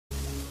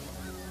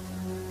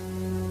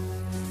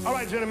All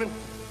right, gentlemen,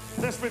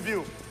 let's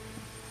review.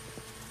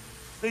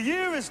 The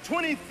year is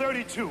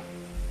 2032.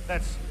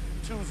 That's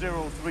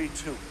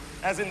 2032,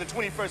 as in the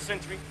 21st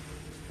century.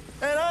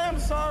 And I am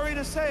sorry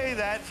to say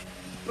that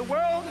the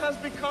world has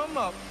become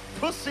a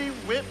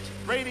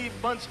pussy-whipped, Brady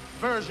Bunch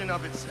version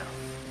of itself.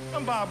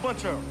 Run by a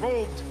bunch of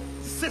robed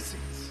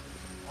sissies.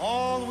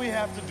 All we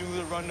have to do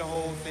to run the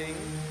whole thing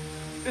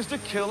is to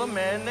kill a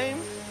man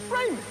named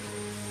Raymond,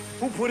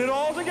 who put it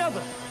all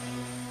together.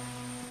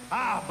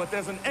 Ah, but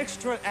there's an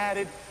extra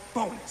added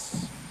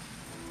bonus.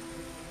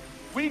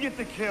 We get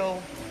to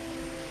kill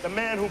the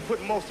man who put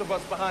most of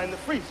us behind the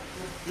freezer.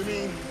 You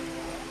mean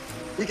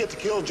we get to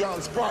kill John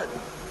Spartan?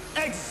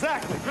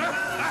 Exactly.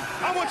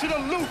 I want you to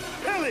loot,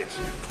 pillage,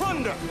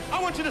 plunder.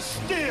 I want you to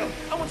steal.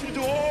 I want you to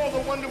do all the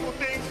wonderful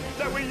things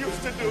that we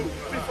used to do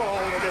before all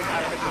of this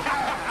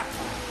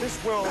happened.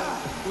 This world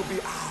will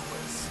be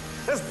ours.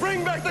 Let's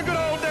bring back the good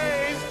old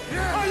days.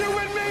 Yeah. Are you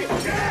with me?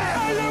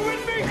 Yeah. Are you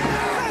with me?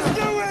 Yeah.